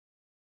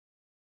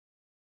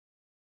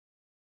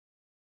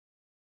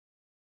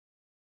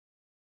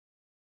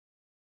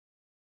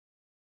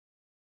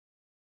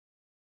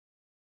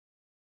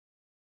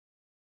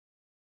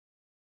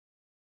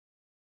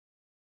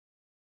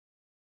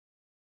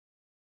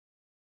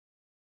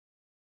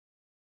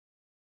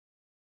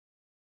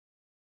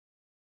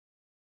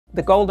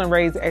The Golden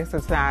Rays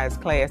exercise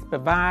class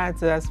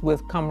provides us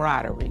with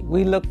camaraderie.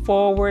 We look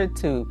forward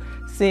to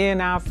seeing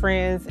our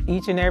friends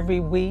each and every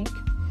week.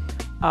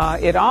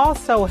 It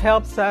also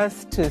helps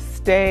us to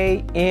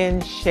stay in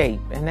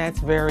shape, and that's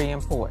very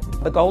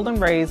important. The Golden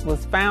Rays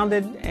was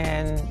founded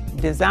and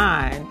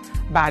designed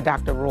by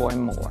Dr. Roy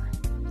Moore.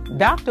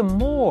 Dr.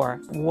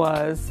 Moore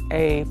was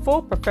a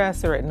full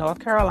professor at North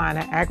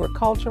Carolina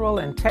Agricultural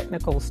and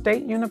Technical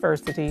State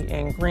University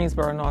in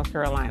Greensboro, North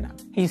Carolina.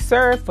 He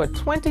served for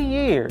 20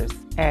 years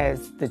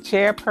as the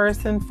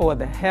chairperson for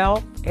the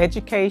Health,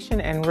 Education,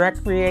 and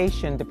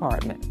Recreation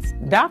departments.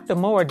 Dr.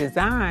 Moore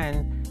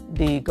designed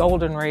the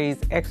Golden Rays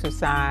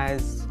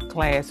exercise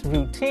class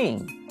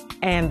routine,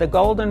 and the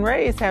Golden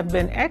Rays have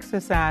been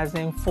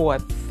exercising for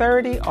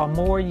 30 or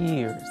more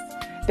years.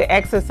 The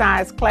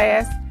exercise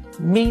class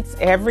meets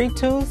every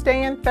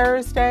Tuesday and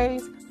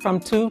Thursdays from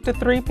 2 to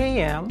 3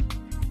 p.m.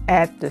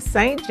 at the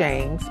St.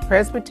 James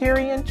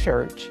Presbyterian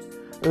Church,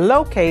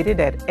 located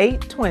at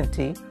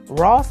 820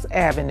 Ross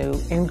Avenue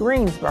in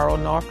Greensboro,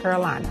 North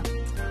Carolina.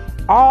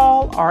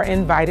 All are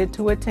invited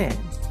to attend,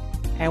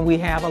 and we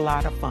have a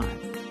lot of fun.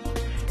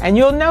 And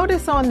you'll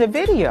notice on the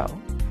video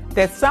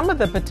that some of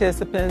the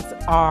participants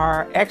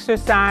are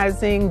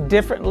exercising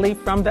differently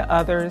from the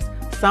others,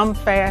 some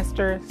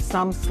faster,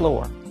 some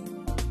slower.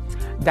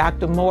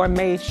 Dr. Moore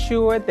made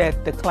sure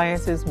that the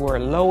classes were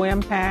low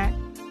impact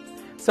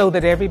so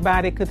that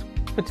everybody could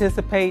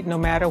participate no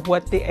matter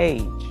what the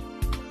age.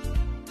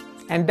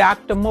 And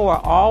Dr.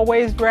 Moore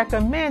always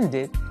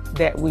recommended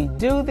that we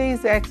do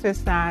these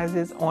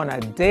exercises on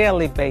a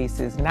daily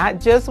basis,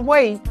 not just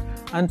wait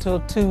until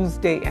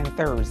Tuesday and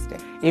Thursday.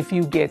 If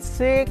you get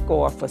sick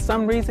or for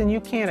some reason you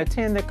can't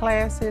attend the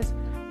classes,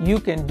 you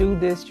can do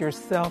this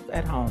yourself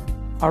at home.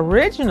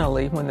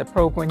 Originally,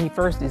 when he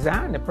first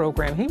designed the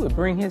program, he would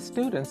bring his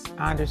students,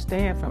 I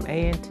understand, from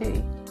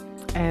A&T,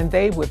 and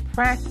they would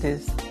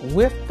practice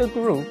with the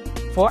group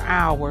for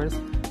hours,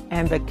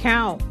 and the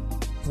count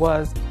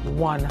was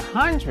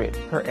 100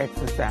 per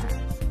exercise.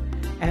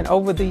 And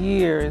over the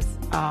years,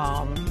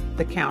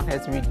 the count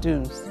has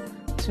reduced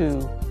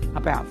to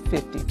about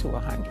 50 to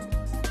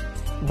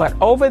 100. But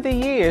over the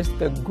years,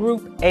 the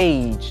group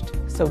aged,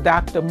 so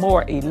Dr.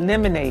 Moore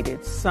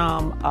eliminated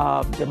some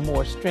of the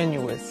more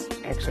strenuous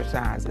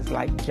exercises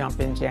like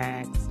jumping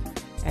jacks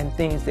and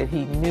things that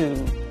he knew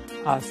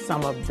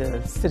some of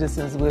the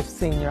citizens with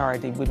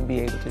seniority wouldn't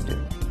be able to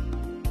do.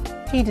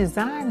 He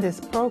designed this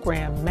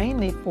program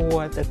mainly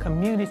for the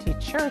community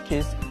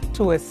churches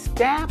to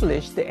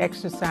establish the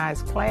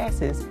exercise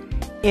classes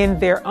in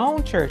their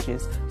own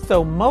churches.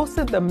 So most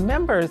of the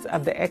members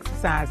of the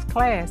exercise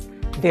class,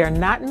 they're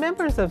not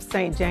members of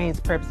St. James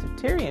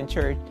Presbyterian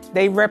Church.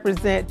 They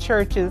represent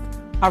churches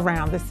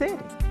around the city.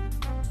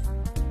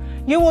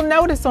 You will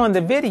notice on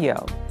the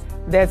video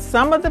that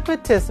some of the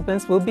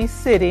participants will be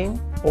sitting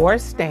or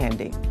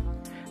standing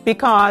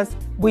because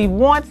we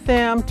want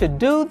them to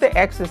do the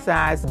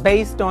exercise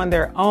based on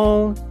their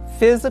own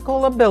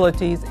physical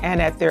abilities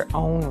and at their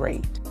own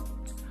rate.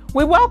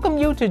 We welcome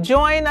you to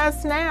join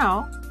us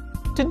now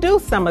to do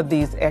some of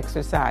these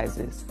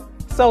exercises.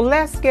 So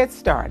let's get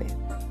started.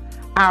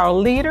 Our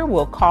leader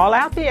will call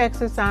out the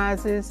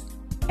exercises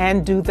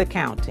and do the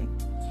counting.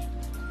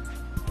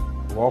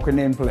 Walking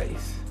in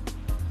place.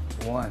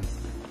 1,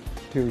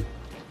 2,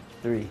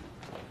 3,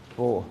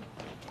 4,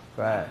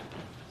 5,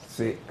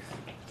 6,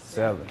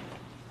 7,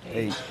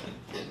 8,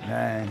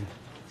 9,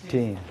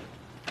 10.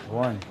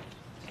 1,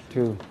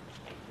 2,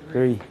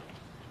 3,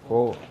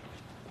 4,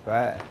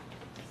 5,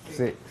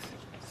 6,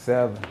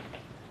 7,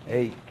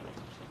 8,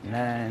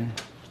 9,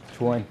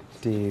 20.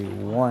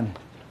 1,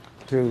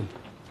 2,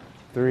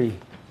 3,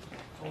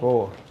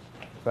 4,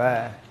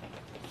 5,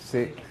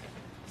 6,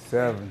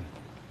 7,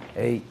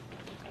 8,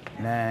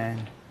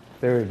 9,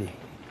 30.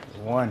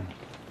 1,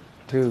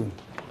 2,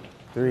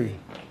 3,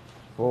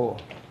 4,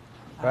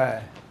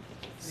 5,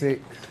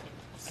 6,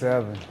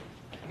 7,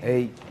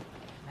 8,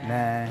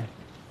 9,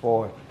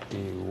 40.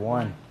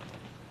 1,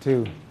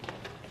 2,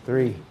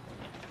 3,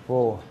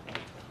 4,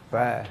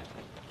 5,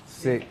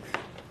 6,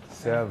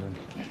 7,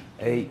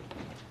 8,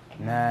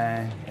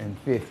 9, and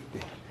 50.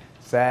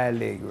 Side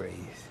leg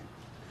raise.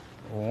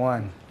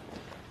 1,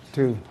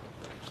 2,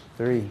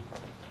 3,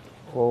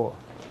 4,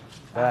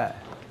 5,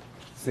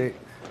 6,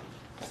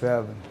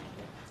 7,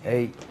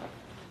 8,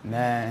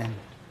 9,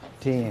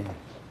 10.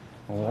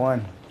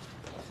 1,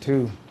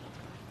 2,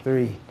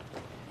 3,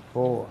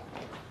 4,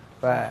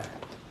 5,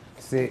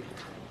 6,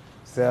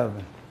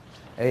 7,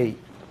 8,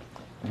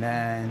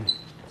 9,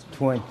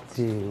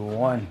 20.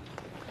 1,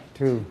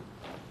 2,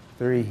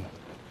 3,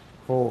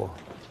 4,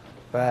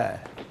 5,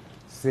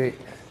 6,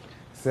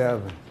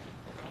 7,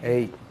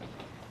 8,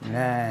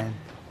 9,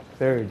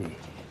 30.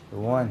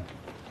 1,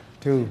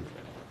 2,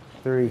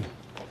 3,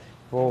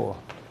 4,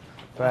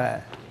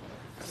 5,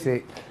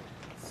 6,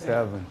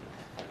 7,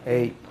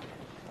 8,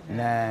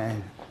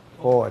 9,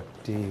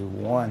 40.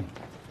 1,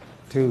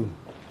 2,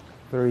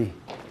 3,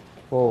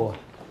 4,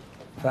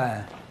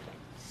 5,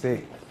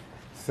 6,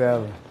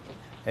 7,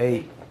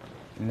 8,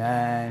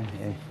 9,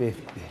 and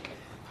 50.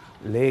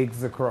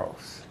 legs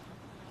across.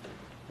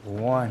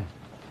 1,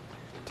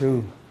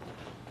 2,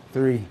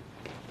 3,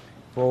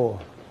 4,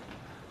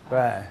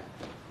 5,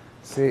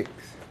 6,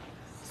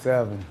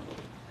 7,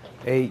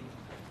 8,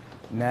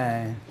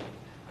 9,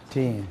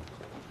 10.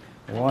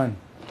 1,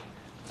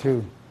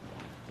 2,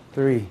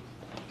 3,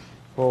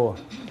 4,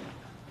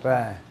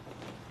 5,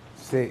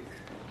 6,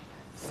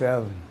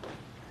 7,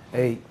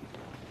 8,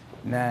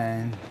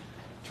 9,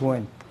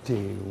 20.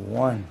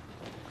 1,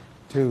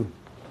 2,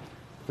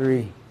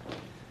 3,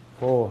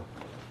 4,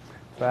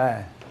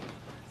 5,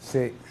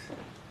 6,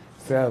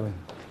 7,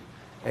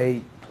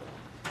 8,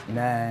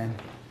 9,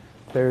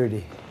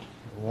 30.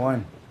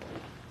 1,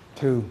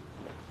 2,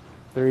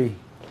 3,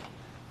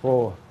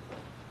 4,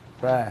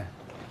 5,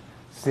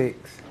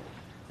 6,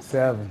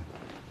 7,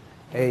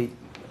 8,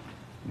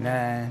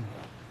 9,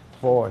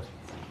 40.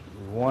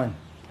 1,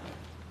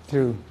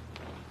 2,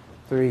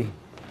 3,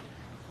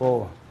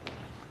 4,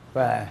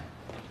 5,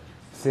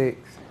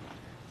 6,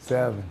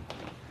 7,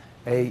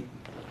 8,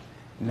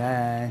 9,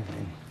 and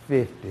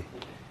 50.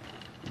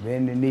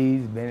 Bend the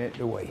knees, bend at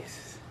the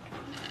waist.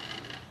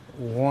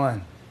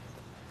 1,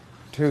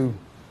 2,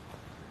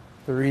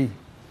 3,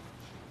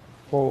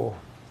 4,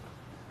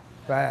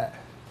 5,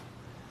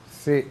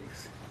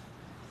 6,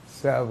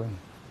 7,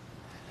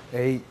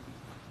 8,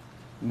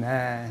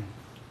 9,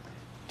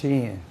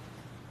 10.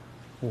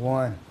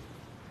 1,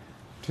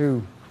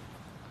 2,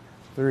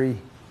 3,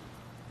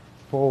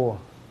 4,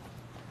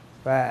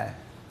 5,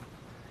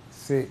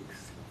 6,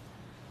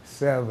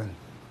 7,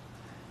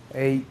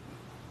 8,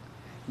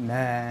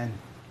 9,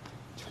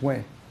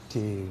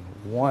 20.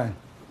 1,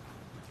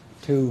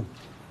 2,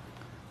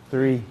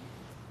 3,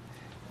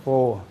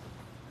 4,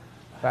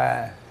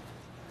 5,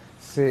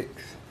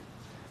 6,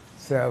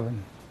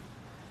 7,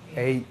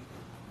 8,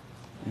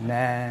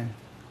 9,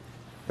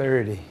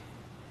 30.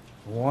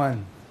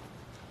 1,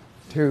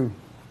 2,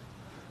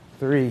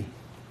 3,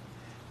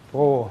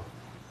 4,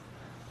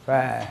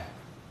 5,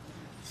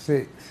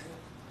 6,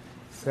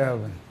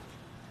 7,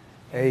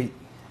 8,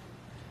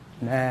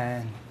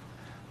 9,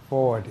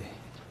 40.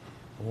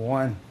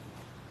 1,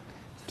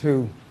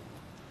 2,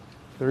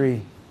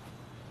 3,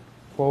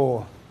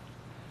 4,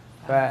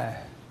 5,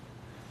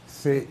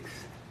 6,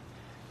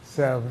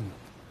 7,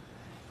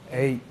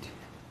 8,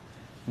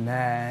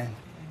 9,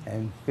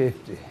 and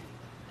 50.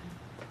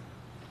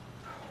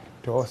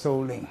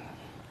 Torso lean.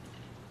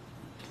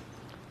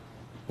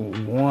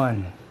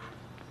 1,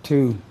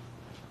 2,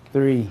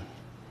 3,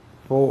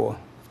 4,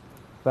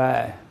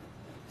 5,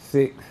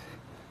 6,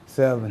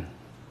 7,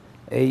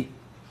 8,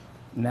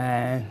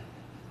 9,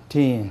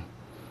 10.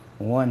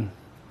 1,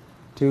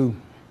 2,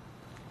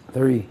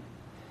 3,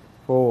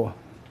 4,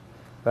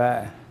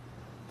 5,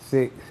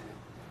 6,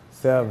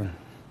 7,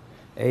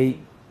 8,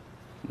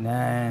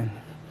 9,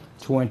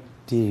 20.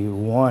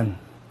 1,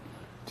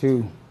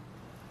 2,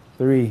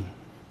 3,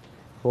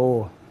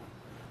 4,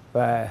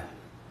 5,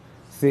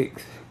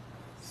 6,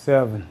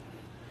 7,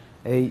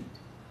 8,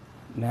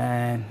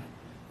 9,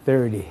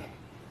 30.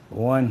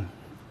 1,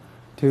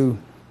 2,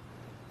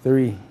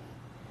 3,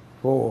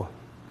 4,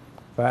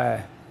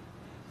 5,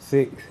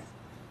 6,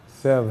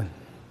 7,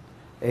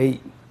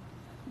 8,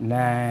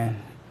 9,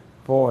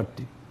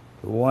 40.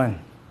 1,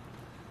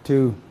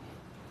 2,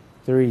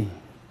 3,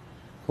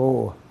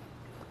 4,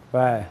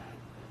 5,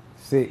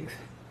 6,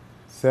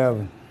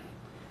 7,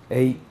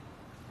 8,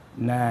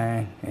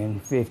 9,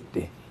 and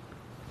 50.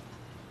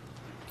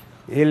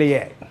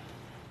 Iliac.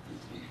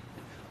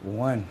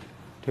 1,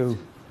 2,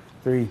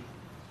 3,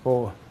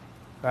 4,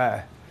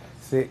 5,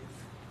 6,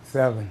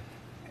 7,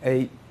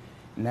 8,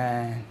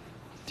 9,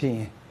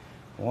 10.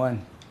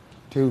 1,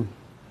 2,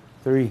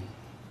 3,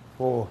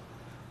 4,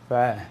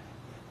 5,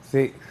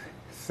 6,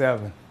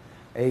 7,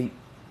 8,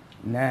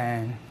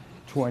 9,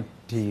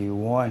 20.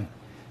 1,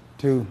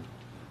 2,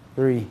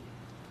 3,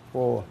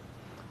 4,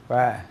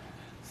 5,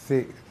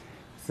 6,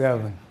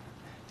 7,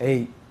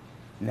 8,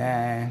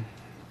 9,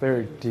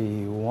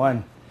 30.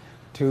 1,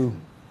 2,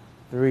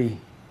 3,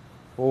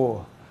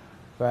 4,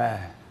 5,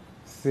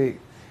 6,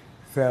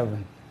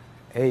 7,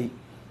 8,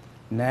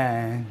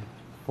 9,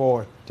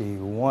 40.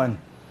 1,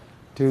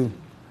 2,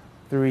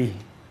 3,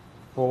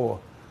 4,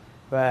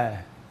 5,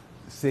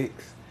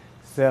 6,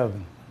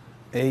 7,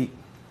 8,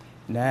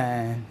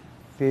 9,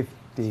 50.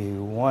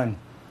 1,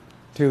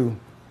 2,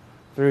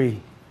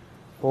 3,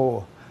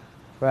 4,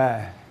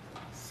 5,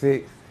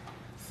 6,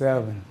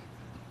 7,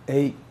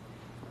 8,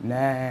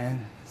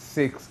 9,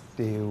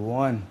 60.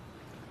 1,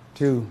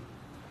 2,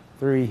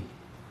 3,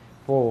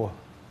 4,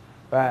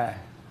 5,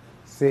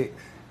 6,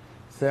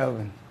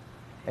 7,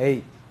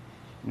 8,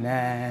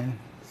 9,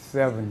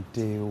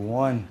 70.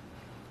 1,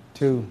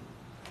 2,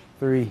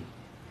 3,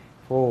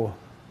 4,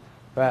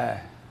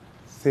 5,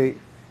 6,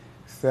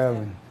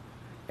 7,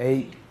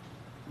 8,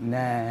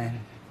 9,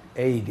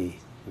 80.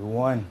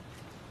 1,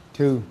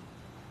 2,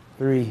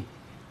 3,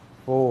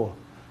 4,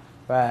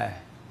 5,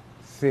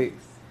 6,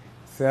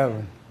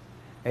 7,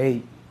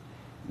 8,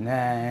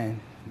 9,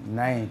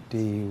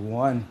 90.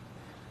 1,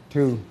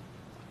 2,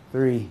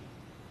 3,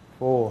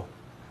 4,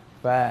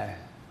 5,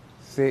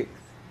 6,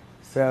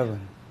 7,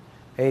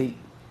 8,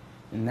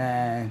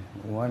 9,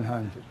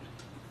 100.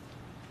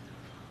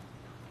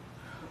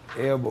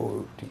 Elbow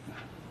routine.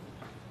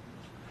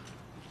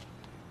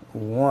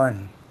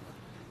 1,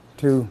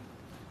 2,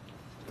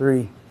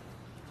 3,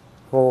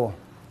 4,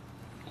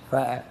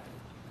 5,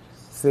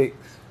 6,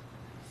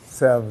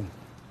 7,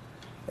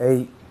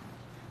 8,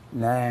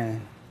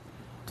 9,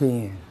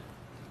 10.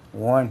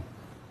 1,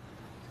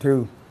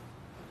 2,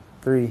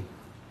 3,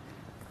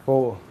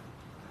 4,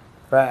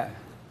 5,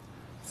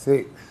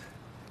 6,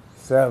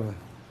 7,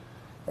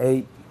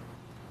 8,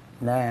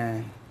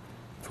 9,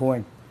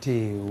 20.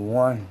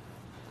 1,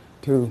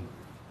 2,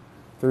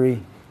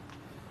 3,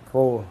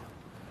 4,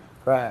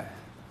 5,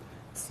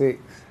 6,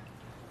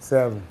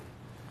 7,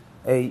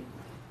 8,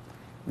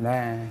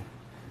 9,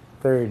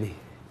 30.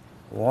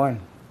 1,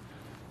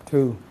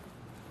 2,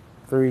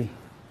 3,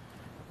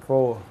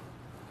 4,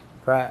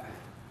 5,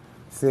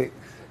 6,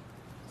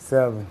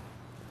 7,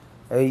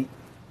 8,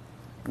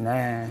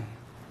 9,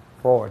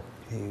 40.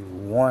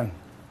 1,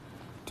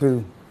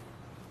 2,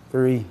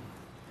 3,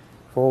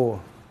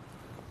 4,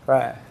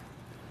 5,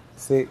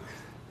 6,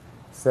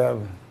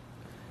 7,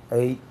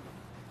 8,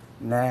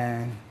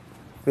 9,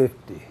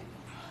 50.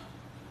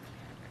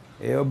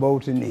 Elbow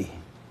to knee.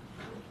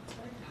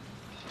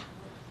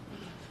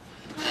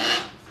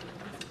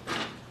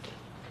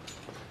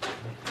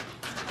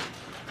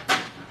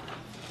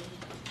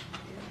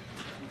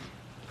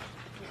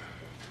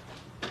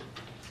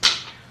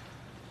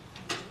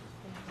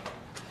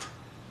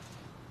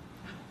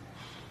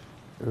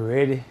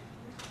 Ready?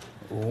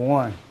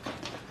 1,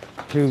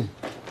 2,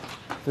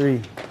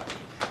 3,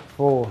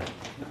 4,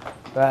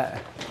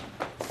 5,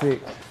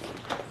 6,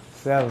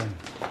 7,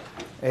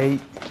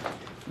 8,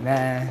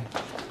 9,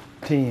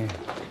 10.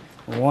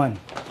 1,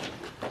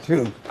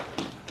 2,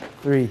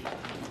 3,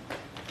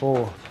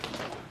 4,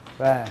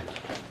 5,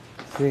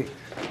 6,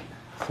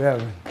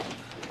 7,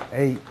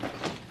 8,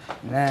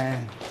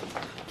 9,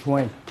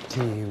 20.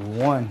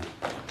 1,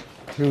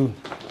 2,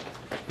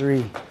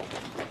 3,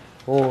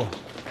 4,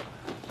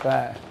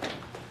 5,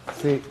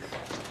 6,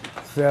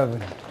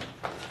 7,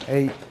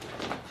 8,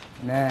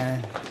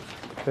 9,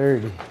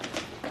 30.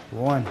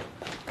 1,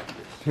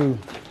 2,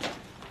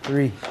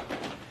 3,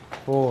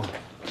 4,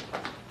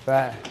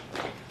 5,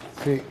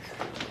 6,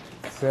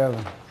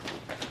 7,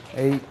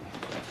 8,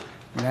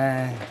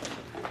 9,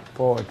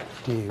 40.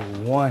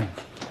 1,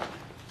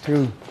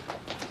 2,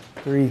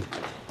 3,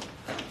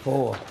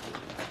 4,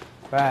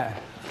 5,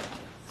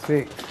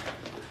 6,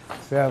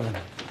 7,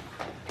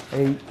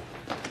 8,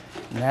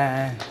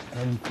 9,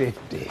 and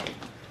 50.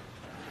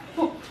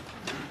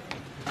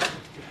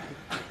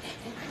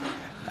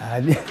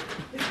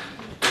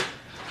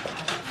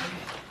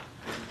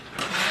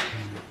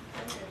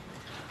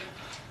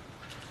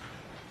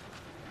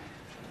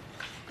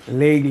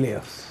 Leg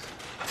lifts.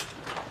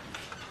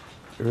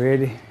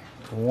 Ready?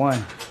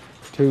 1,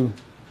 2,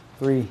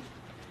 3,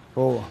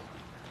 4,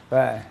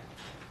 5,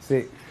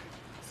 6,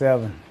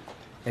 7,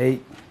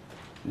 8,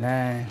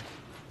 9,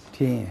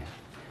 10.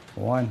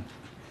 1,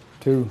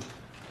 2,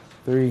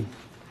 3,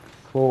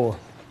 4,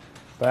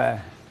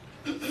 5,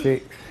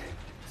 6,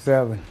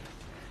 7,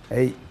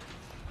 8,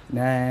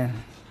 9,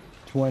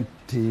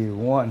 20.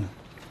 1,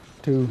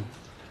 2,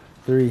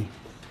 3,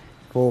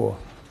 4,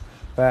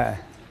 5,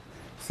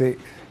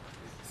 6,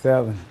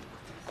 7,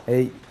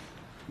 8,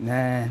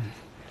 9,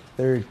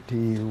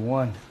 30.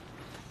 1,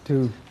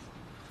 2,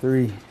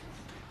 3,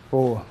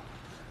 4,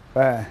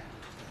 5,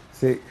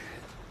 6,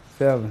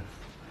 7,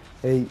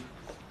 8,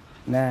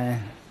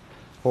 9,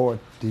 40.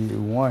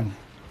 1,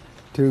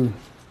 2,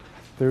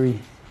 3,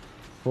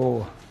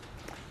 4,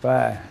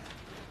 5,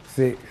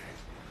 6,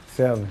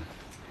 7,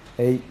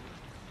 8,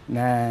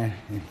 9,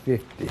 and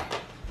 50.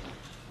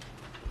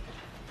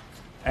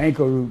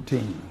 Ankle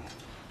routine.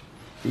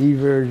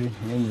 Eversion,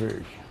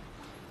 inversion.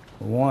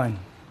 1,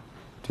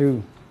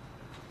 2,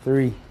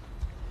 3,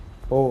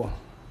 4,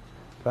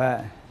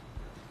 5,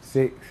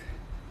 6,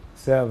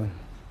 7,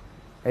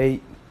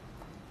 8,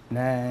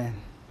 9,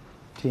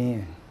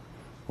 10.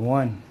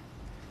 1,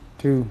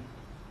 2,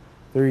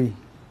 3,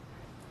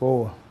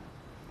 4,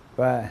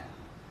 5,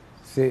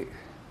 6,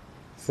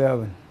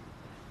 7,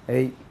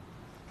 8,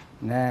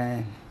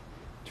 9,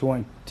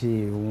 20.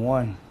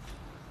 1,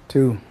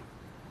 2,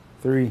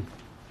 3,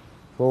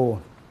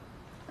 4,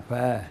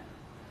 5,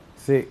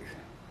 6,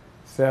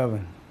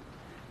 7,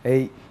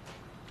 8,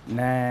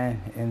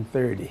 9, and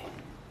 30.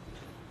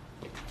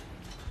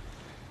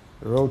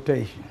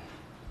 Rotation.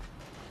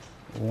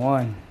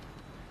 1,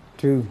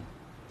 2,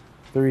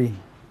 3,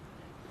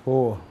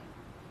 4,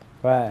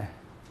 5,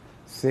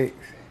 6,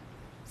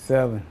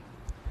 7,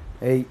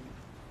 8,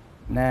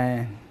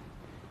 9,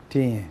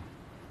 10.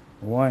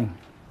 1,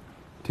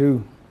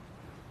 2,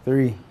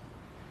 3,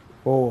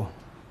 4,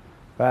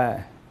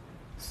 5,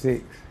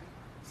 6,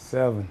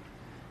 7,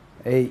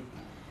 8,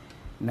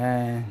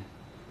 9,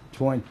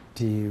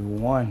 20.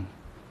 1,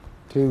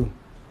 2,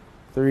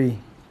 3,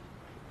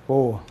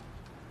 4,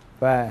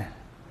 5,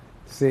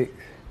 6,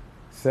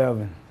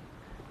 7,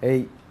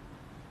 8,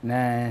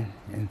 9,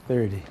 and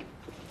 30.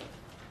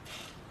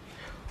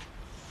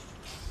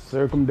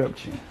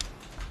 circumduction.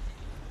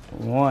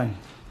 1,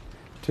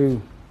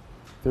 2,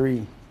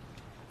 3,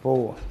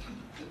 4,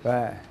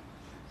 5,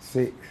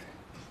 6,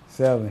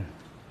 7,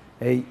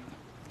 8,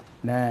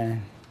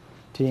 9,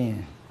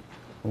 10.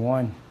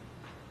 1,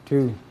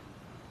 2,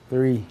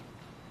 3,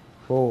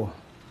 4,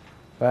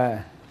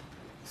 5,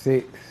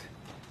 6,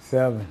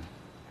 7,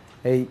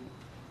 8,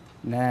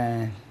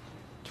 9,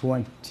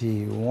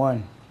 20.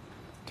 1,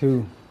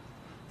 2,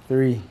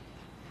 3,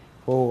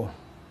 4,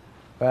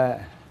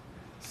 5,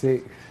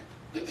 6,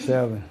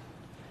 7,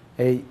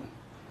 8,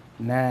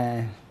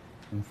 9,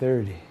 and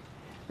 30.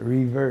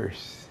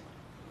 Reverse.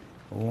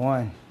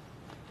 1,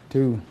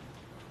 2,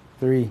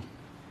 3,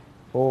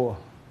 4,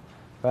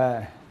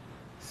 5,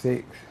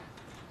 6,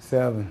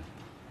 7,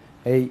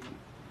 8,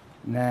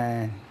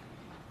 9,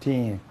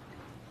 10.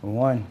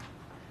 1,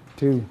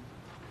 2,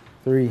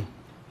 3,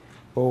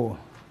 4,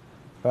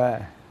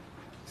 5,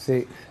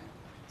 6,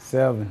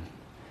 7,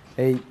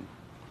 8,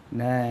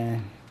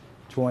 9,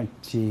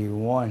 20.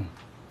 1,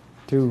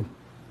 2,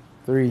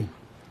 3,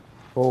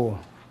 4,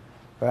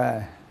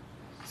 5,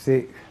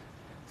 6,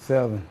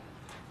 7,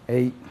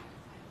 8,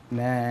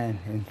 9,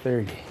 and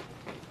 30.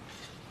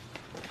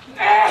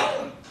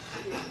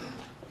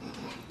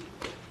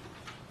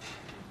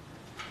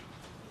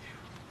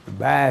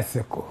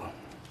 Bicycle.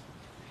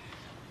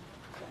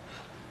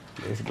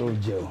 Let's go,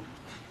 Joe.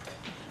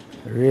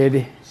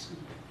 Ready?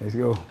 Let's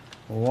go.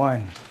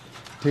 1,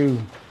 2,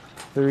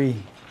 3,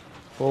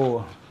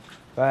 4,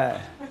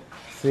 5,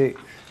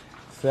 6,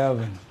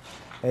 7,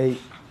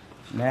 8,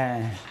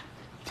 9,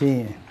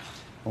 10.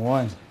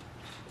 1,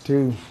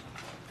 2,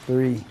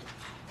 3,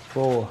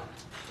 4,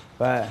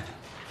 5,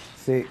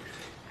 6,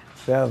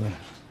 7,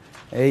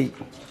 8,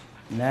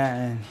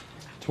 9,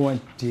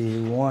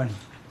 20. 1,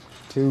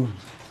 2,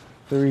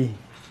 3,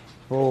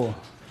 4,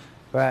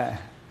 5,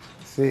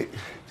 6,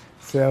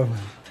 7,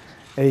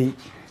 8,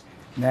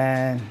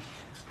 9,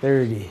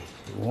 30.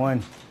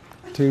 1,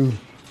 2,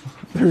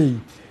 3,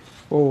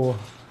 4,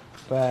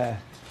 5,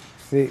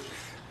 6,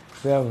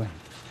 7,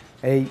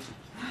 8,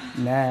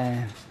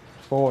 9,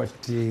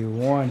 40.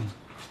 1,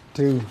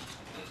 2,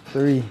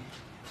 3,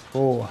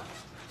 4,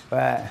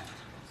 5,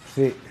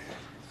 6,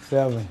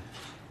 7,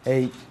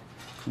 8,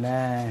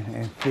 9,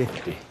 and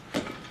 50.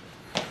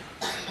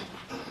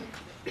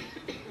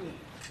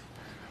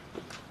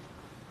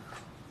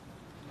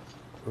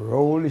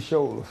 Roll the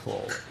shoulders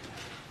forward.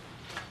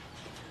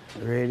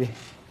 Ready?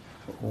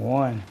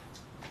 1,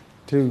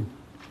 2,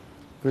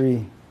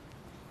 3,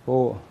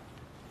 4,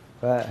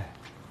 5,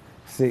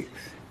 6,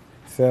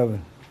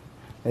 7,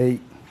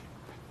 8,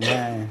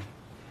 9,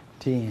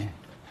 10.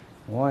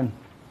 1,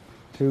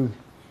 2,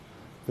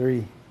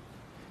 3,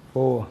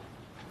 4,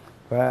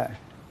 5,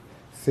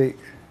 6,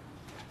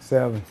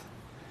 7,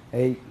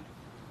 8,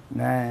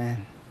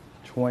 9,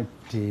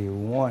 20.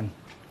 1,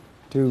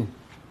 2,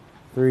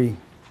 3,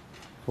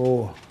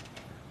 4,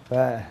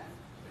 5,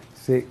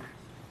 6,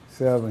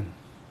 7,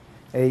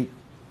 8,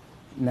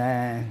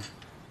 9,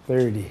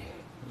 30.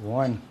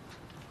 1,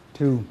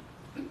 2,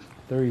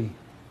 3,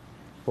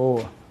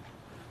 4,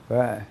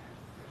 5,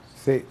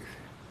 6,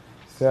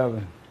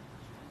 7,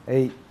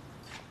 8,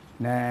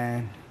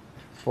 9,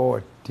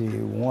 40.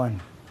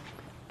 1,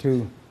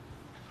 2,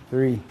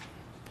 3,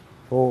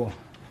 4,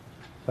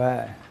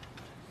 5,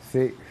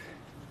 6,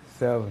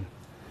 7,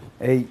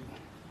 8,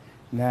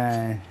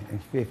 9,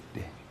 and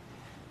 50.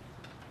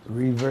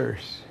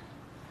 Reverse.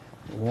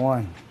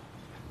 1,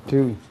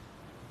 2,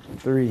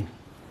 3,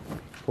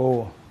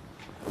 4,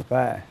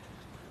 5,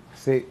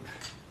 6,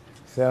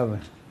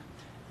 7,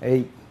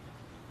 8,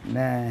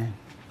 9,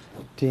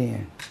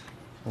 10.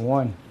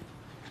 1,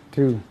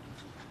 2,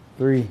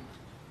 3,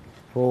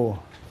 4,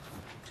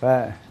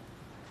 5,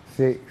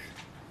 6,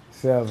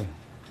 7,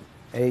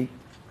 8,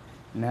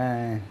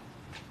 9,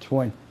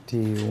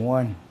 20.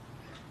 1,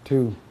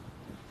 2,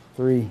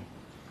 3,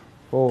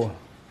 4,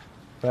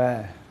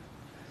 5,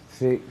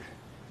 6,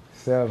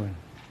 7,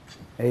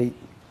 8,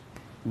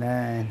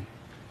 9,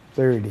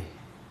 30.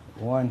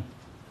 1,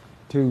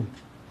 2,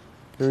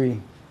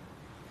 3,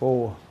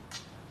 4,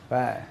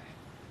 5,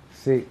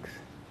 6,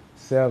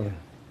 7,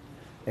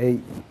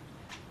 8,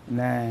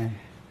 9,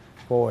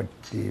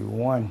 40.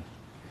 1,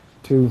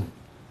 2,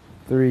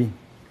 3,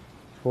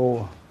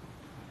 4,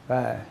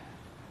 5,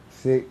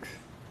 6,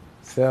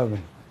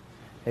 7,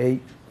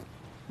 8,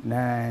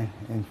 9,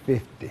 and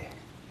 50.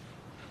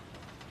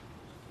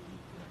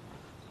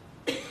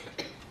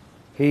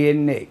 Head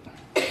and neck.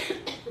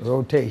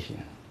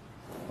 Rotation.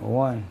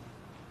 1,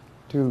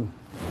 2,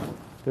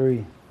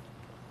 3,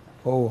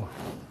 4,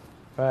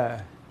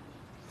 5,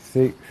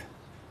 6,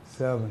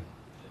 7,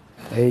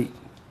 8,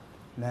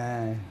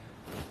 9,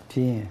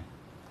 10.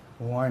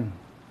 1,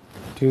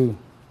 2,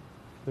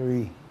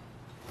 3,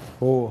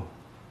 4,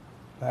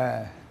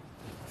 5,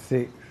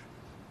 6,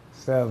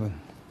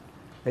 7,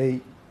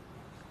 8,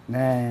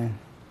 9,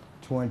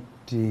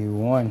 20.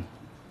 1,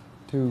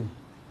 2,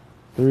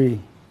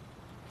 3,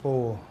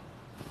 4,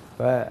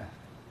 5,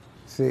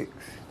 6,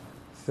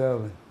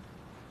 7,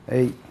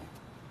 8,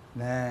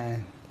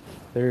 9,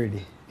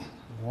 30.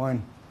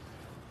 1,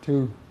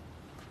 2,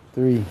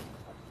 3,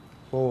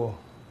 4,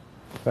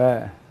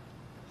 5,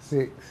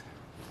 6,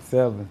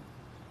 7,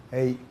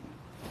 8,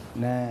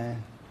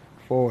 9,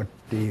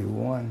 40.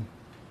 1,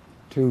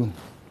 2,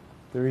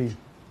 3,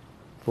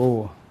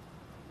 4,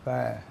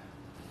 5,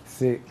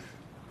 6,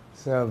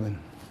 7,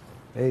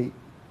 8,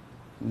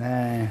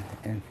 9,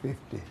 and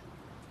 50.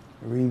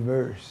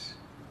 Reverse.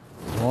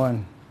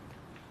 1,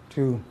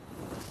 2,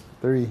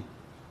 3,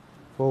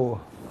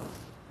 4,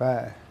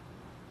 5,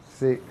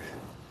 6,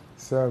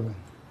 7,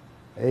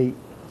 8,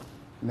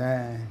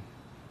 9,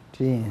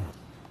 10.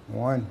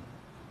 1,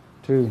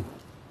 2,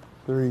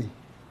 3,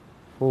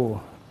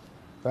 4,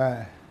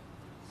 5,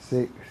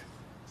 6,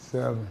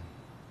 7,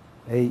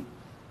 8,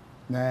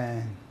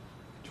 9,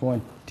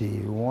 20.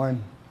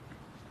 1,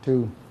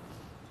 2,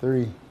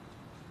 3,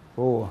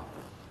 4,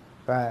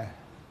 5,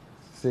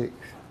 6,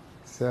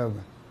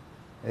 7,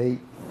 8,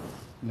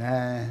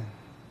 9,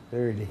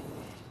 30.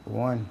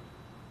 1,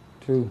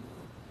 2,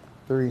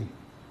 3,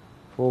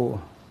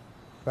 4,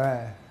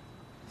 5,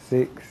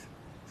 6,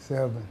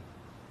 7,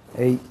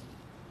 8,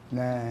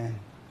 9,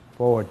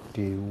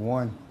 40.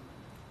 1,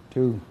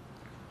 2,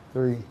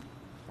 3,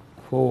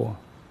 4,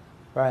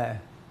 5,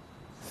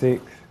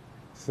 6,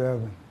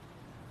 7,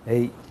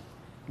 8,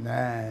 9,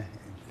 and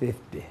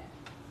 50.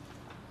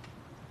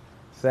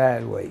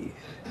 Sideways.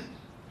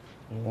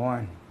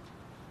 1,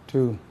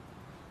 2,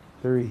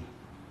 3,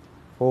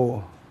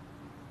 4,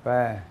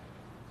 5,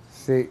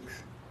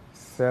 6,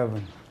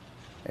 7,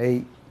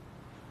 8,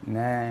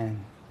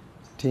 9,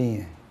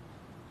 10.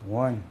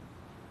 1,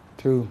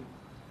 2,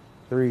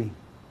 3,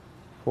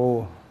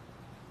 4,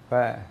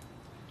 5,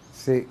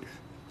 6,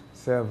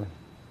 7,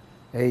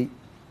 8,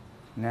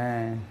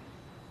 9,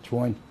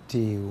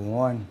 20.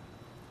 1,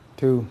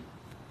 2,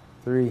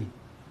 3,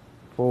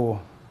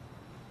 4,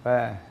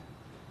 5,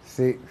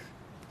 6,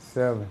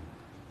 7,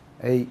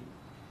 8,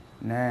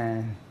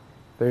 9,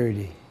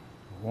 30.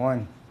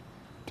 1,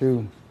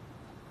 2,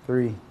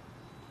 3,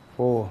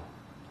 4,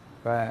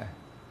 5,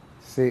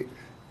 6,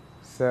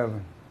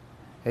 7,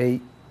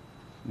 8,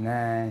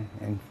 9,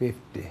 and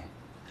 50.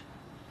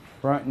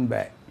 Front and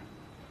back.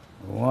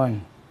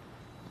 1,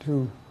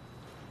 2,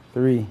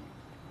 3,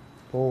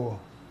 4,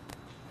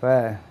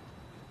 5,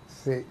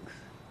 6,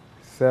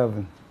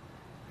 7,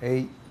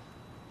 8,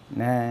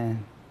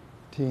 9,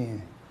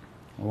 10.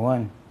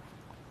 1,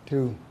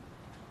 2,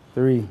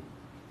 3,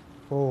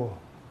 4,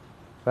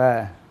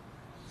 5,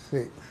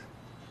 6,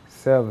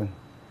 7,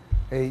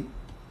 8,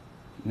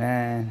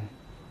 9,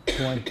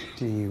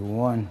 20.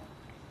 1,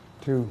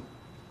 2,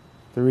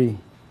 3,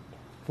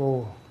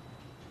 4,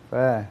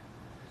 5,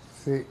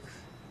 6,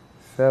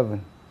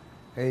 7,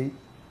 8,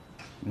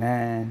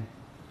 9,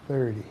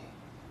 30.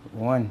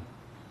 1,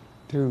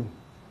 2,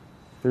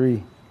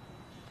 3,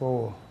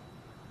 4,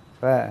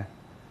 5,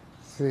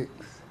 6,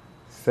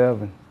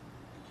 7,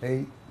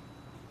 8,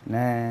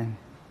 9,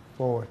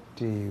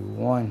 40.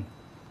 1,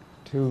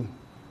 2,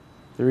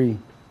 3,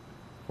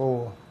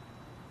 4,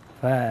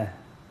 5,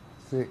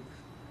 6,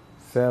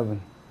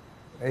 7,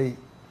 8,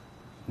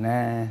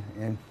 9,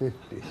 and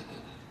 50.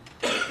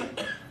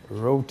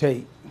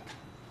 Rotate.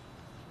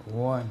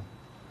 1,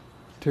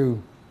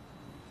 2,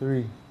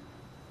 3,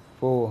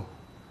 4,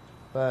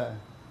 5,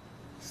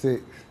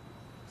 6,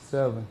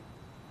 7,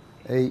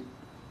 8,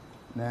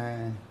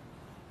 9,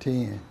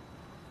 10.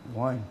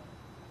 1,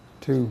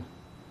 2,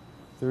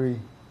 3,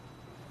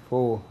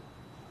 4,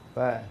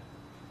 5,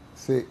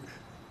 6,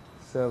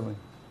 7,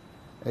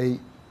 8,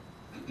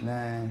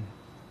 9,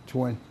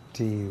 20.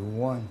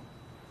 1,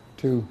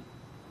 2,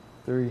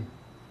 3,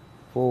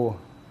 4,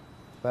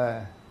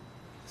 5,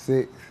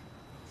 6,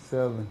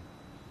 7,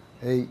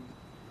 8,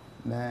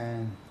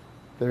 9,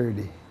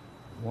 30.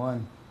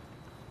 1,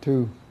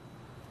 2,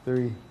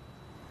 3,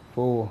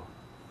 4,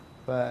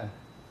 5,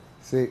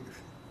 6,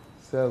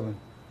 7,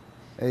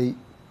 8,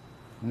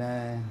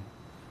 9,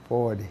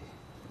 40.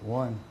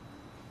 1,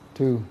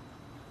 2,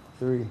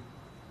 3,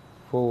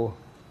 4,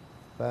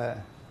 5,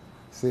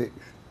 6,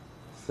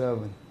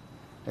 7,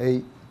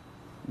 8,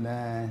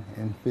 9,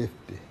 and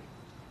 50.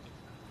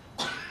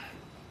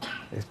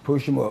 Let's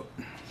push them up.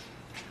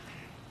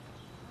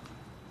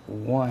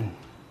 1,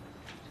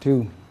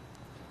 2,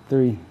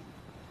 3,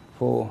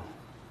 4,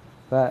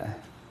 5,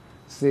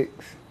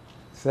 6,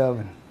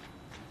 7,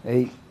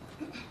 8,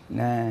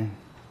 9,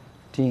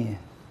 10.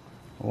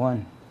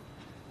 1,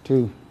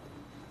 2,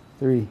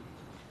 3,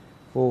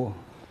 4,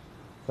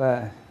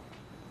 5,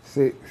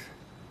 6,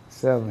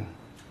 7,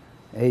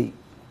 8,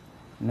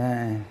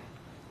 9,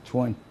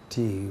 20.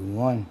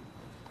 1,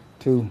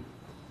 2,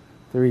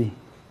 3,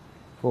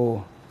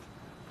 4,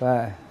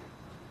 5,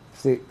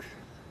 6,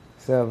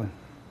 7,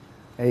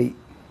 8,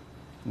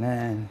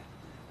 9,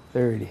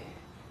 30.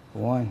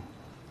 1,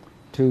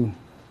 2,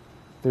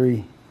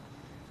 3,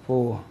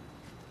 4,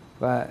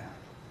 5,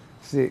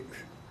 6,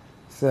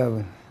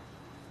 7,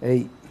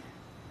 8,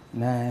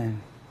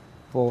 9,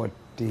 40.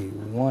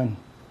 1,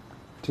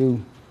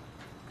 2,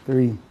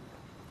 3,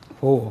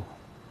 4,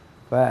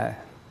 5,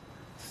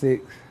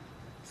 6,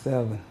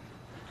 7,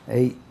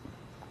 8,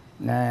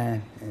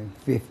 9, and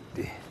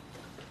 50.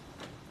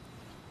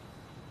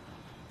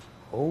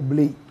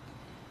 oblique.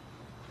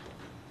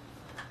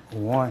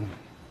 1,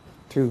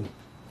 2,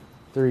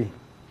 3,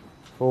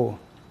 4,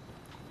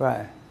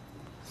 5,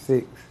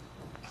 6,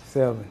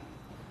 7,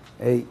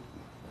 8,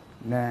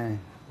 9,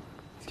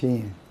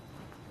 10.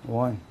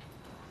 1,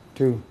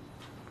 2,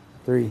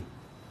 3,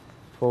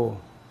 4,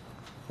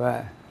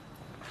 5,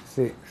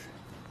 6,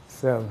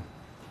 7,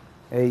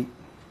 8,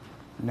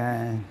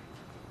 9,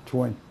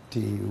 20.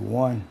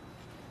 1,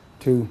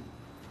 2,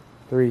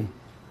 3,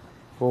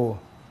 4,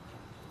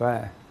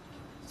 5,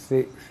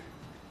 6,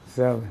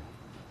 7,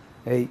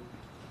 8,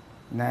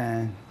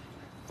 9,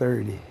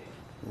 30.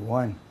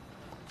 1,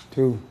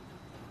 2,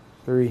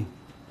 3,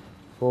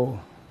 4,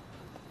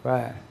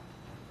 5,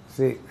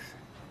 6,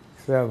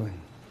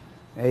 7,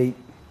 8,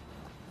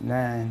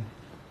 9,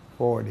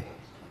 40.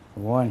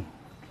 1,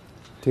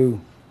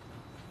 2,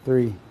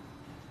 3,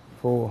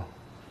 4,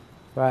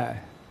 5,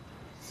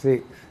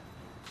 6,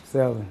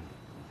 7,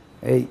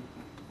 8,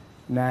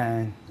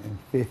 9, and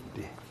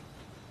 50.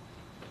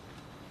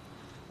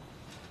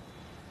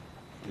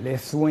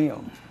 Let's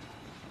swim.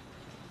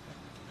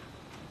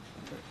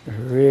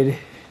 Ready?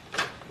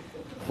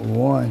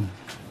 1,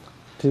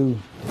 2,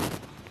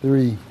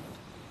 3,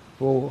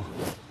 4,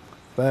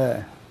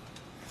 5,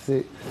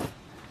 6,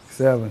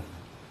 7,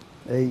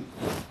 8,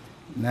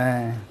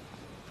 9,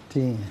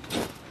 10.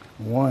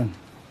 1,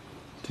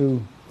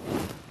 2,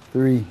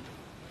 3,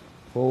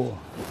 4,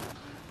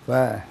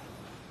 5,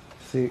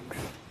 6,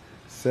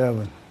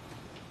 7,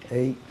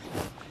 8,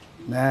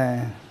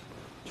 9,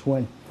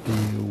 20.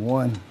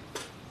 1,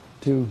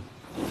 2,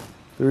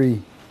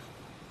 3,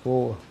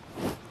 4,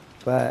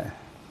 5,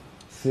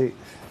 6,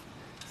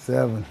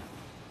 7,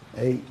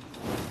 8,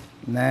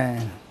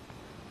 9,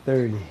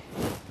 30.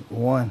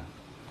 1,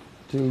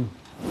 2,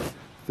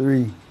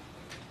 3,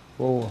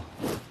 4,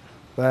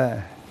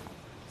 5,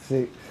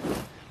 6,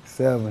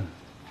 7,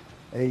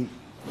 8,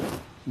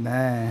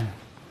 9,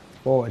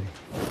 40.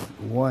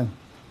 1,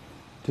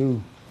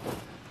 2,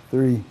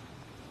 3,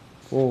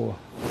 4,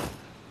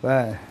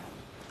 5,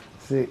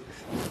 6,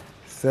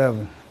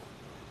 7,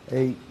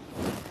 8,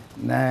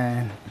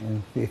 9,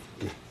 and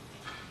 50.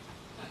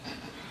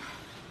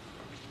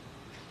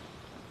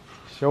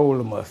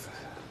 Shoulder muscles.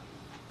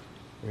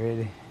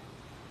 Ready?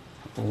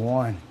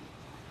 1,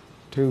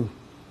 2,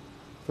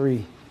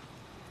 3,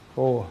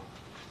 4,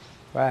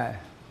 5,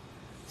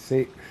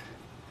 6,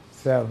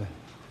 7,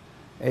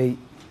 8,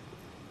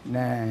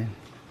 9,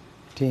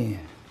 10.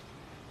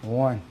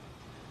 1,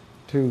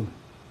 2,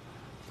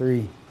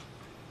 3,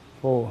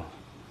 4,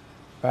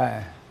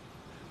 5,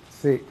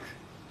 6,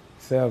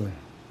 7,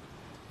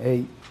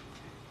 8,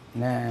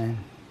 9,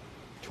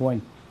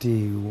 20.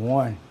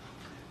 1,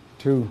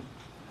 2,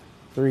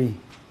 3,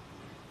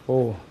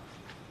 4,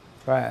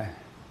 5,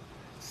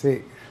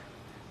 6,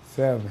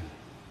 7,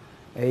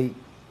 8,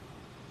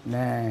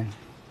 9,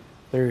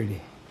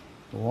 30.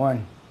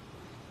 1,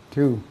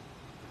 2,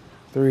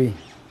 3,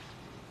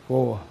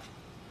 4,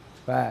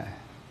 5,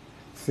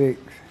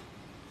 6,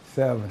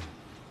 7,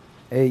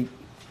 8,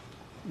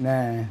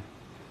 9,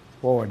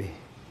 40.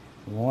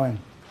 1,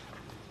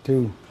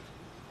 2,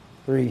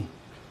 3,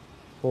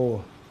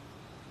 4,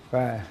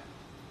 5,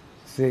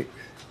 6,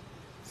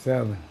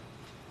 7,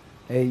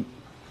 8,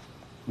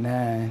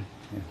 9,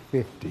 and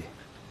 50.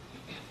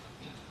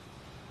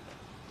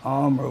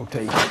 Arm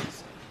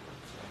rotations.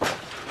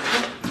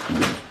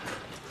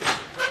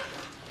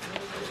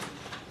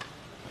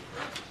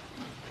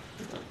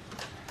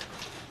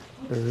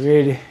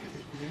 Ready?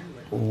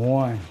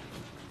 1,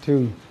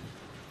 2,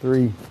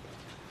 3,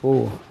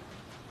 4,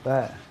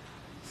 5,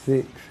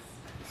 6,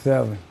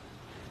 7,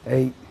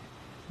 8,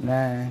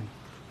 9,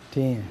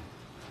 10.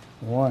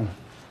 1,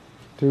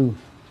 2,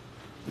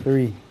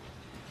 3,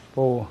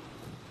 4,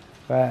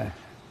 5,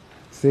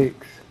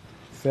 6,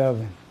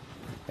 7,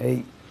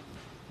 8,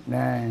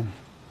 9,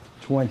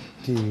 20.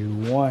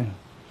 1,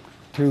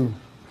 2,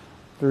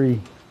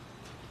 3,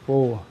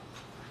 4,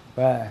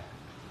 5,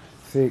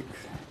 6,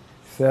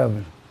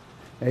 7,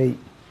 8,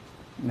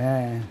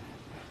 9,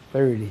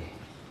 30.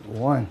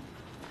 1,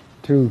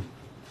 2,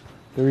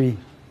 3,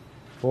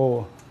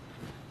 4,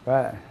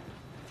 5,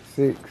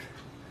 6,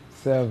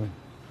 7,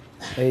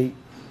 8,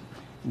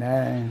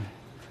 9,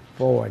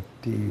 40.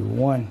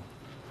 1,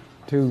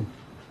 2,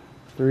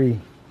 3,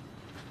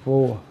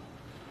 4,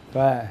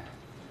 5,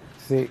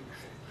 6,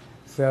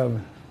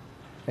 7,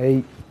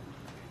 8,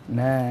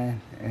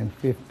 9, and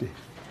 50.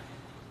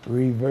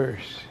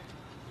 Reverse.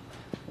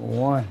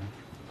 1,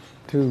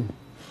 2,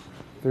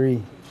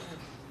 3,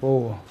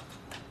 4,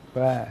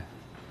 5,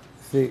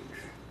 6,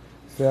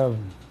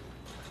 7,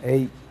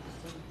 8,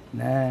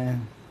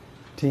 9,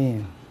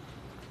 10.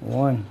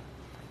 1,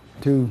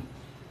 2,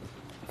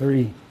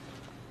 3,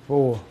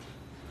 4,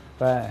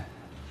 5,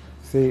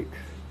 6,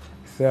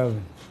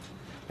 7,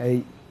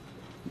 8,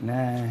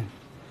 9,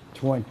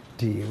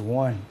 20.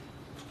 1,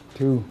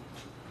 2,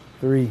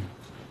 3,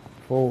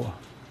 4,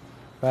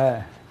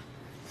 5,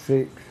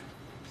 6,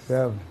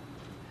 7,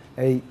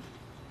 8,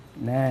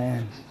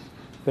 9,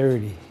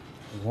 30.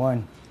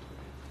 1,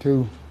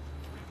 2,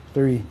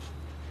 3,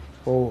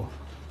 4,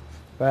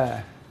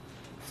 5,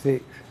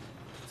 6,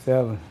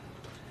 7,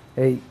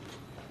 8,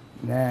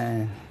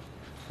 9,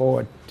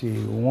 40.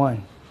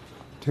 1,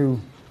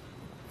 2,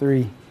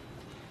 3,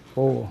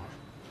 4,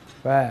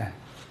 5,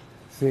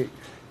 6,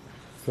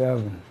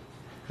 7,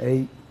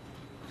 8,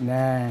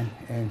 9,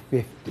 and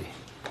 50.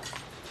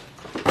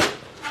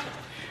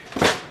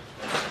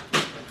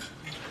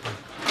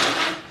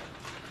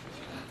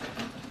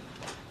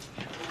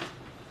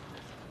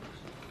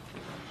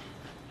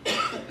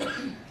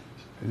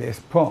 Let's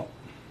pump.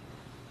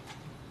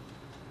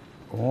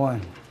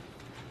 1,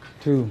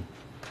 2,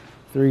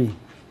 3,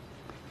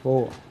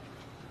 4,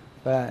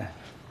 5,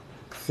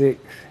 6,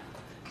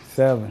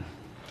 7,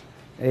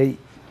 8,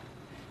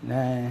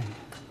 9,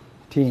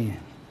 10.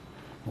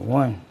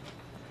 1,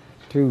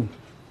 2,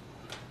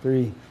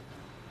 3,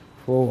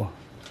 4,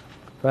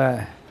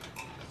 5,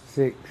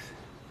 6,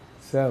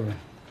 7,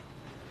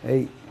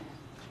 8,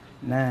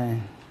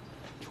 9,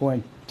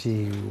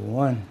 20.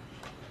 1,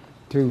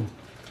 2,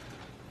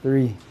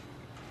 3,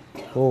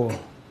 4,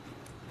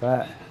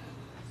 5,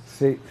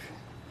 6,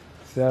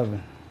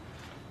 7,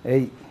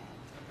 8,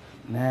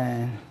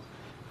 9,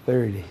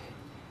 30.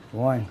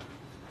 1,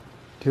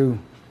 2,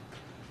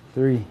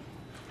 3,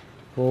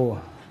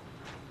 4,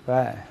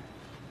 5,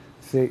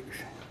 6,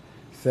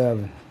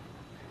 7,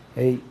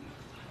 8,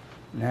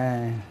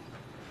 9,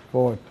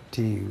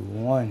 40.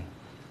 1,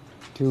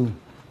 2,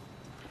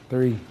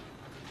 3,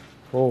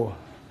 4,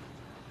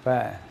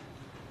 5,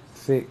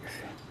 6,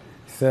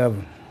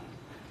 7,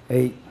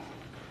 8,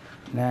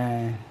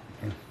 9,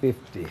 and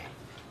 50. You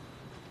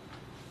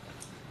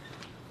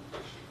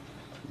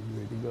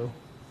ready to go?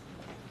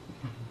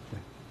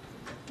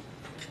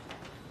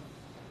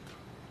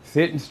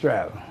 Sit and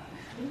straddle.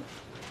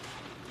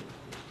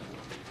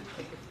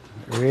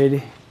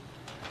 Ready?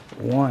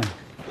 1,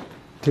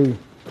 2,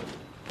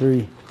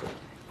 3,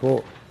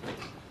 4,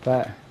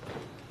 5,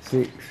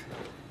 6,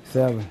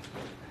 7,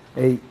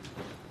 8,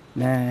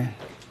 9,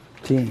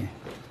 10.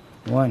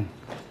 1,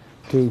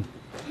 2,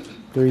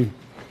 3,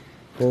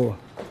 4,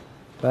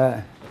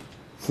 5,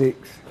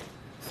 6,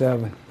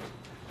 7,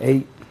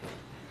 8,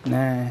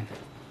 9,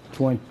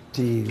 20.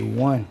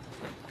 1,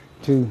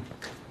 2,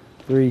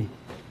 3,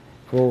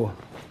 4,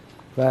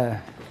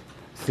 5,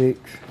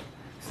 6,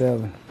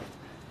 7,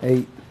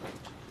 8,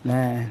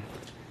 9,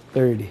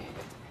 30.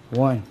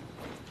 1,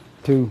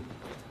 2,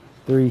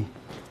 3,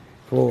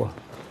 4,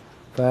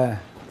 5,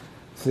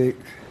 6,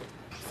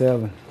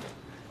 7,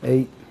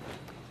 8,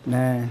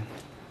 9,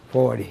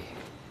 40.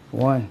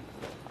 1,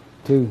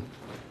 2,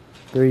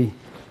 3,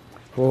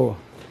 4,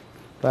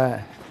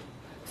 5,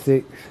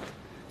 6,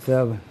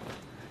 7,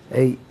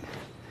 8,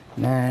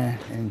 9,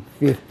 and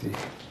 50.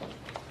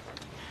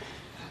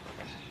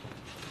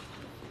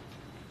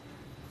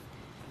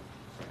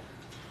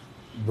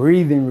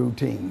 Breathing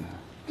routine.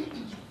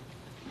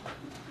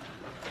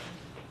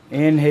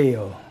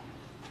 Inhale.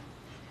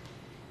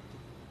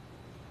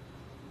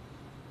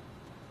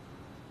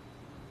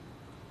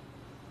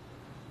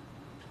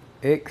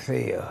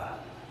 Exhale.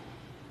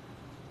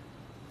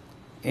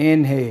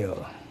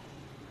 Inhale.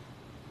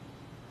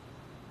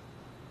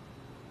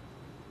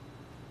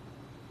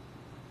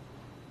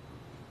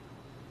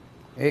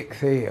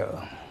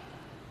 Exhale.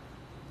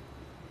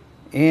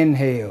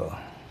 Inhale.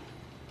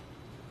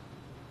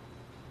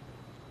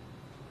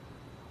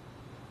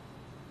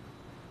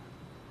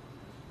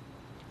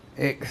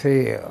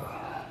 Exhale.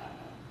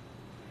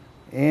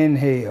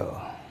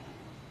 Inhale.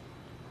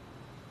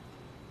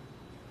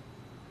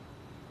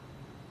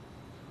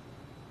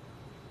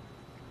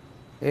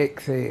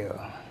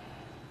 Exhale.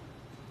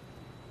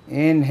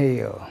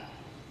 Inhale.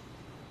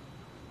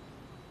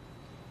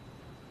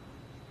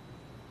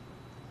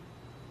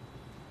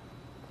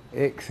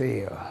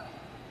 Exhale.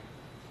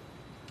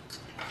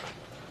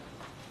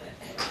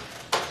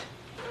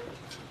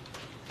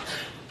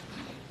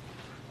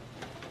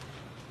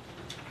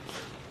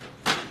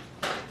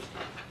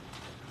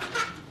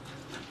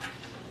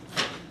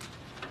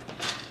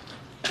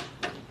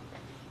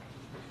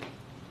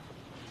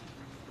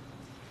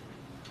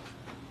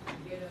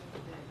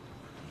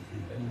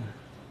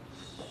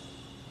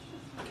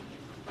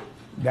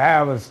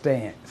 Diver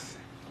stance.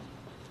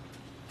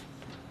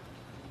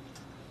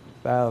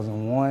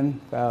 1001,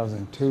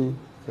 1002,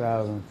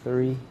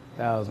 1003,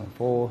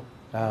 1004,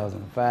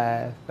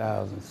 1005,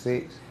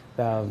 1006,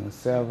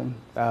 1007,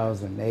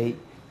 1008,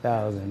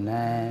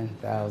 1009,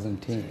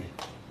 1010.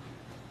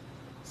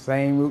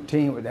 Same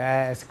routine with the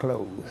eyes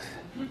closed.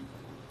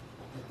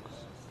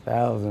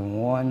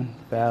 1001,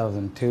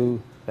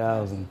 1002,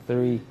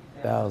 1003,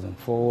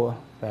 1004,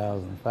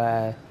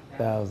 1005,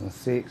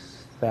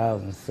 1006,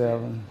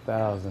 1007,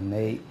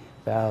 1008,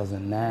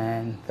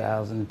 1009,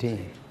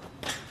 1010.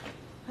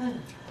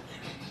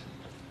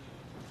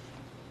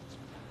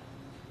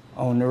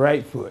 On the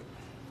right foot.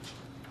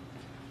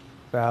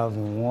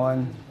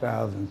 1001,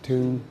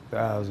 1002,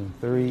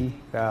 1003,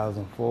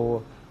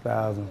 1004,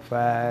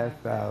 1005,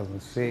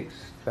 1006,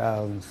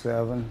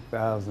 1007,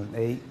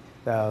 1008,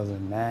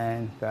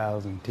 1009,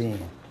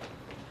 1010.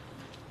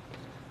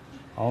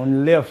 On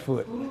the left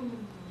foot.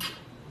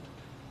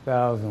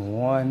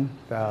 1001,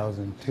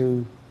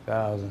 1002,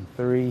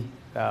 1003,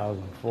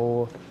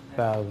 1004,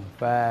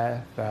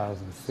 1005,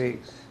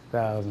 1006,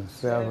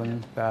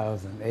 1007,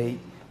 1008,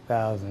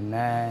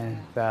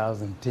 1009,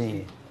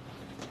 1010.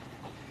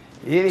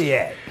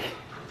 Idiot.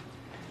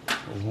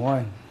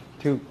 1,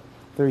 2,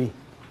 3,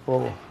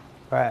 4,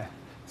 5,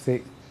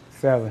 6,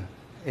 7,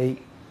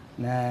 8,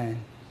 9,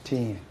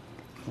 10.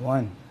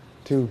 1,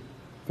 2,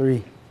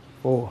 3,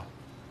 4,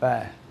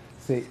 5,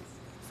 6,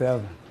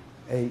 7,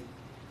 8,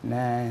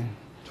 9,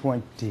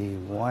 20.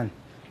 1,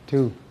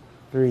 2,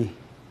 3,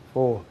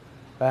 4,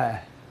 5,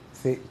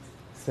 6,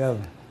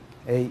 7,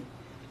 8,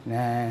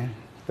 9,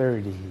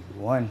 30.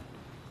 1,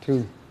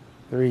 2,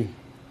 3,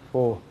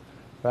 4,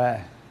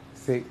 5,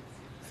 6,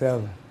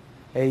 7,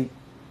 8,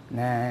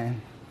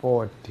 9,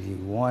 40.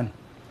 1,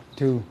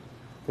 2,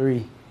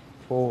 3,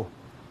 4,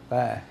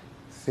 5,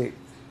 6,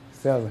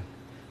 7,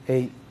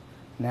 8,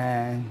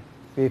 9,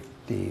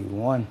 50.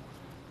 1,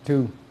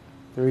 2,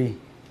 3,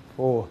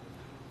 4,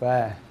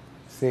 5,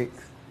 6,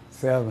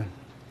 7,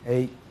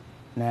 8,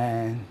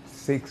 9,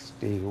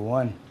 60.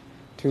 1,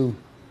 2,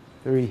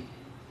 3,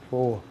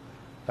 4,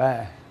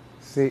 5,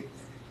 6,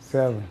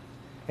 7,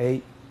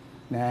 8,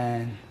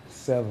 9,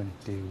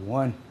 70.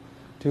 1,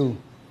 2,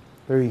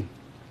 3,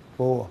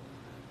 4,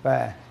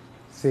 5,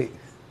 6,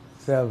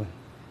 7,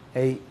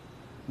 8,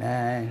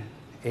 9,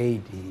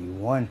 80.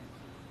 1,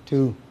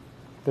 2,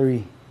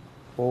 3,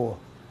 4,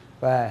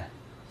 5,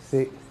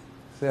 6,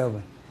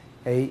 7,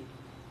 8,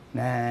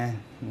 9,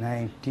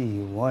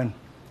 90. 1,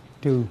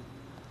 2,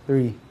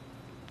 3,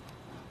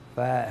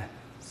 5,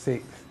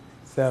 6,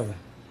 7,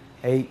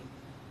 8,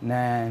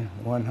 9,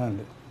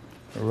 100.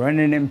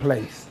 Running in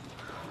place.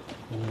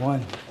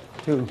 1,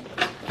 2,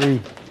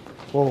 3,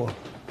 4,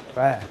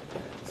 5,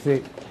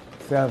 6,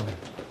 7,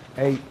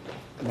 8,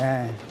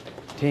 9,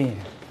 10.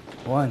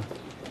 1,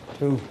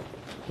 2,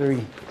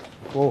 3,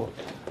 4,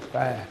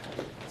 5,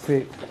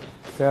 6,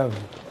 7,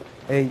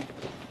 8,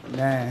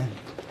 9,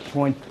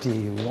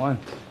 20. 1,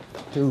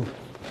 2,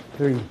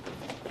 3,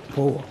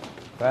 4,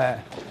 5,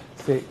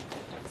 6,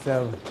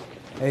 7,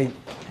 8,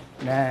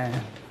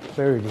 9,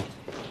 30.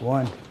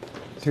 1,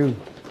 2,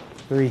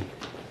 3,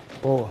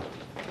 4,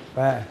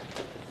 5,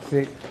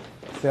 6,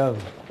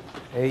 7,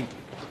 8,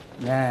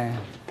 9,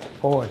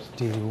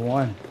 40.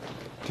 1,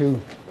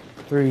 2,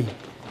 3,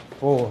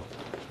 4,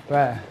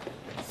 5,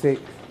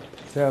 6,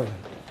 7,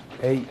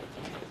 8,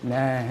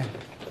 9,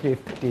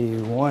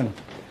 50. 1,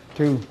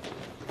 2,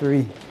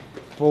 3,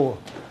 4,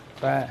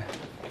 5,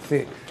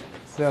 6,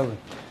 7,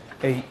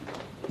 8,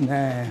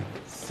 9,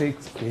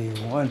 60.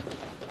 1,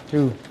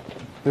 2,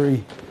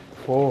 3,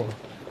 4,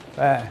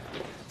 5,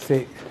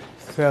 6,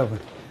 7,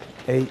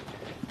 8,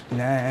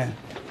 9,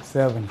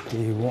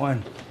 70.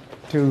 1,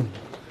 2,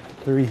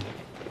 3,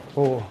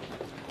 4,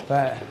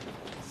 5,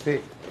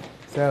 6,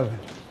 7,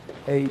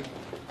 8,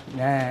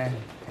 9,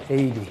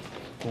 80.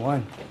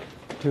 1,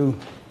 2,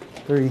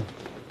 3,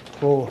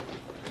 4,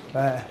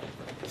 5,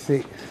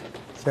 6,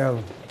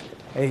 7,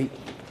 8,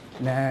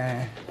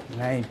 9,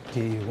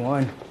 90.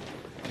 1,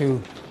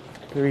 2,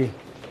 3,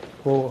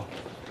 4,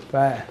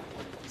 5,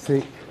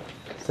 6,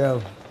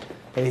 7,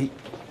 8,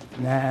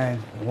 9,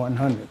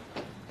 100.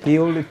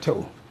 Heel to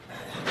toe.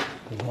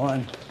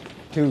 1,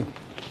 2,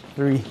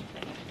 3,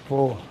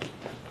 4,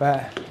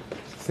 5,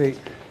 6,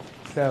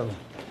 7,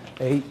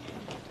 8,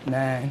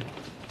 9,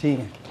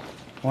 10.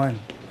 1,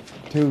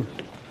 2,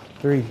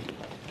 3,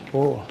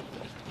 4,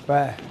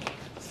 5,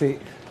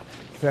 6,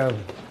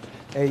 7,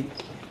 8,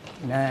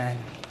 9,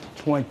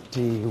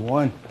 20.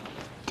 1,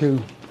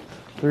 2,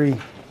 3,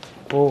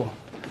 4,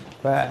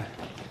 5,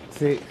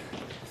 6,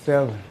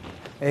 7,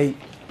 8,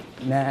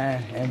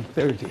 9, and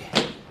 30.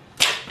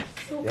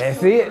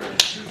 That's it.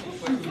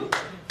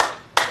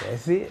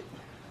 That's it.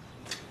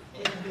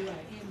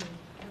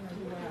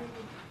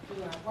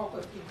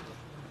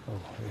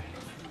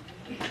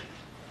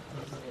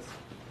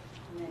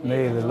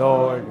 May the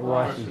Lord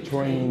watch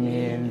between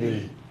me and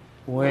thee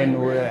when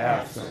we're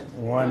absent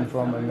one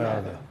from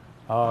another.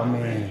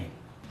 Amen.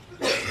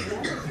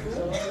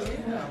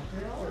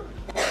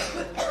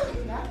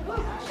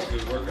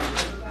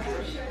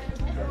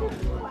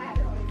 Good work.